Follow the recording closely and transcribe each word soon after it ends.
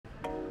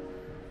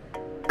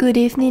Good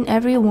evening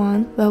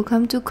everyone,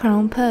 welcome to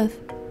Crown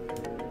Perth.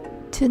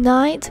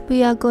 Tonight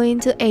we are going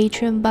to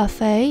Atrium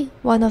Buffet,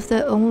 one of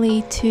the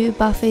only 2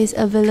 buffets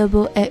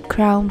available at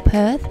Crown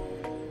Perth.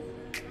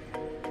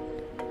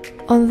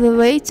 On the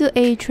way to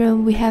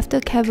Atrium we have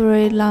the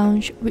Carvery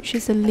Lounge, which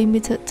is a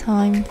limited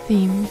time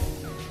theme.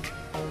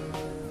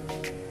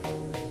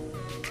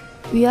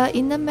 We are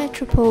in the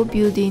Metropole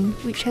building,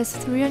 which has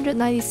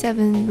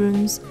 397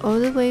 rooms all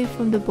the way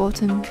from the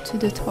bottom to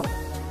the top.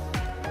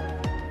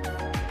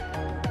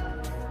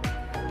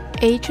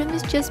 Atrium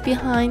is just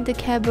behind the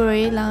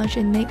Carvery Lounge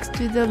and next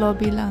to the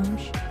Lobby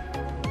Lounge.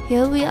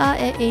 Here we are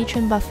at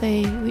Atrium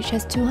Buffet, which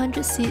has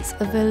 200 seats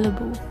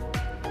available.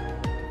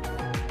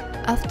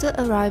 After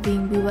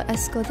arriving, we were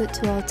escorted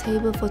to our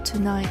table for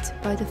tonight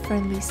by the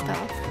friendly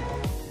staff.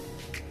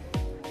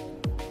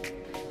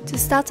 To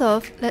start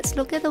off, let's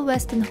look at the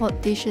Western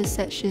Hot Dishes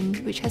section,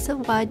 which has a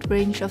wide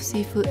range of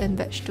seafood and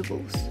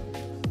vegetables.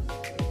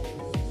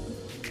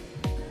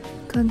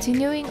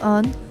 Continuing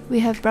on, we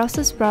have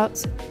Brussels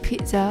sprouts,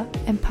 pizza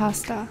and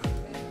pasta.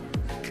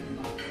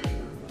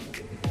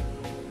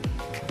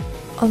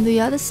 On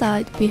the other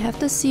side, we have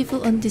the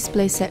seafood on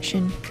display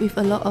section with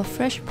a lot of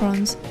fresh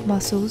prawns,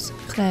 mussels,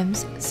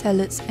 clams,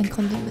 salads and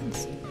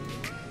condiments.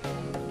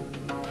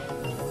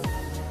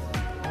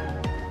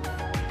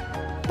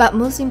 But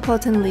most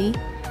importantly,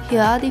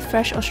 here are the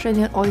fresh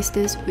Australian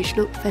oysters, which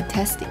look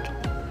fantastic.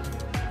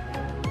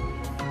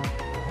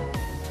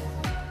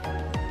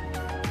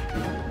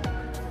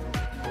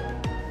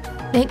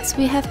 Next,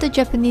 we have the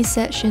Japanese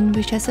section,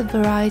 which has a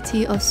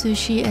variety of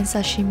sushi and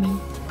sashimi.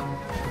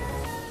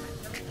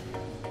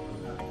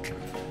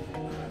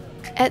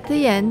 At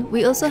the end,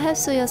 we also have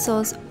soya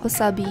sauce,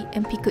 wasabi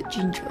and pickled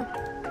ginger.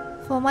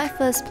 For my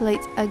first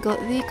plate, I got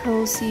the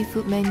cold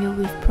seafood menu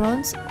with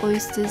prawns,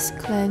 oysters,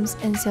 clams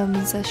and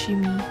salmon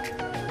sashimi.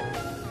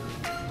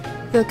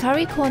 The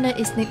curry corner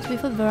is next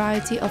with a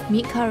variety of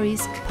meat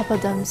curries,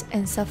 papadums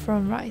and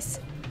saffron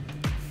rice.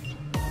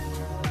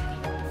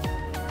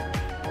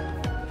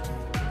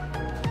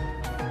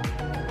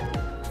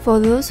 For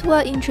those who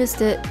are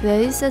interested, there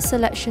is a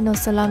selection of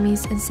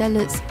salamis and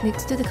salads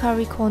next to the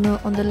Carvery Corner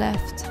on the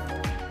left.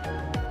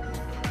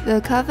 The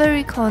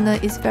Carvery Corner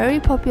is very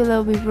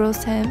popular with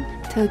roast ham,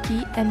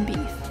 turkey and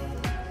beef.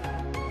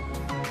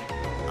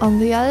 On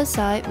the other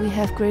side, we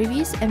have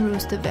gravies and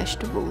roasted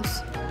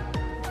vegetables.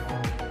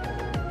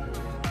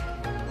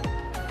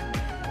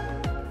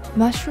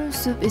 Mushroom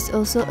soup is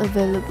also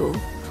available.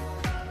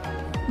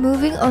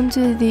 Moving on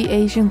to the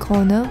Asian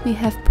corner, we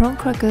have prawn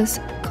crackers,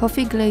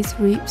 coffee glazed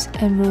ribs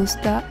and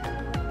roast duck.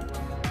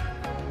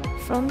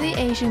 From the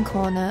Asian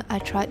corner, I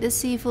tried the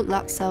seafood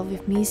laksa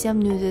with mee siam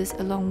noodles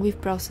along with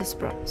Brussels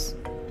sprouts.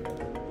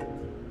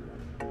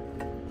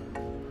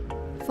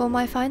 For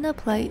my final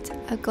plate,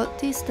 I got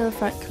the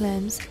stir-fried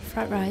clams,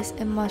 fried rice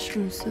and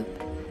mushroom soup.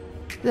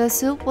 The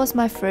soup was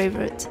my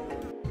favorite.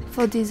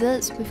 For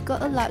desserts, we've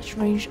got a large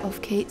range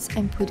of cakes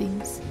and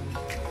puddings.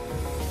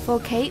 For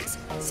cakes,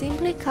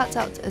 simply cut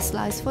out a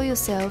slice for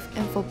yourself,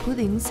 and for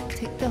puddings,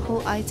 take the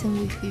whole item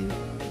with you.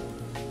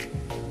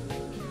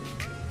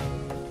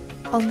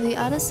 On the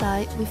other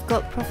side, we've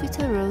got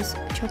profiteroles,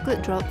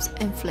 chocolate drops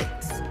and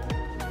flakes.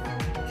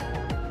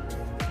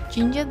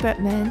 Gingerbread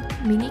man,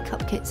 mini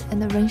cupcakes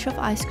and a range of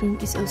ice cream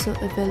is also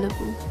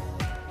available.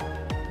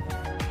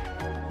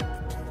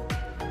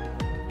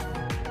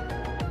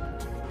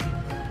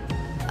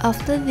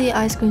 After the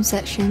ice cream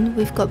section,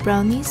 we've got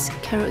brownies,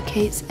 carrot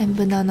cakes and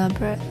banana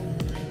bread.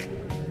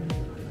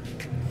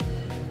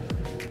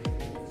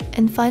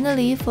 And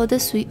finally, for the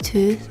sweet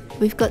tooth,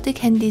 we've got the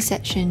candy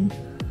section.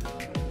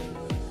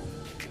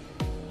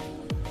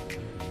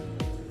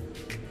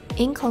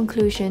 In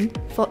conclusion,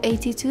 for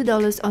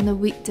 $82 on a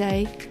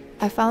weekday,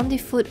 I found the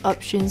food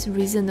options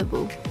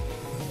reasonable.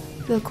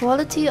 The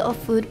quality of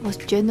food was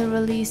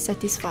generally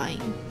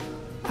satisfying.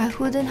 I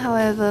wouldn't,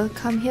 however,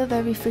 come here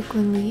very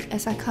frequently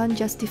as I can't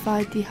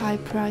justify the high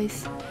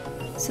price,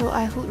 so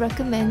I would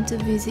recommend to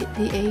visit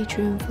the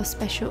Atrium for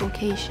special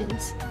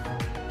occasions.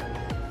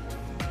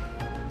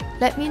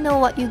 Let me know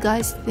what you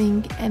guys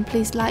think and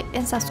please like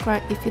and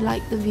subscribe if you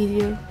like the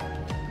video.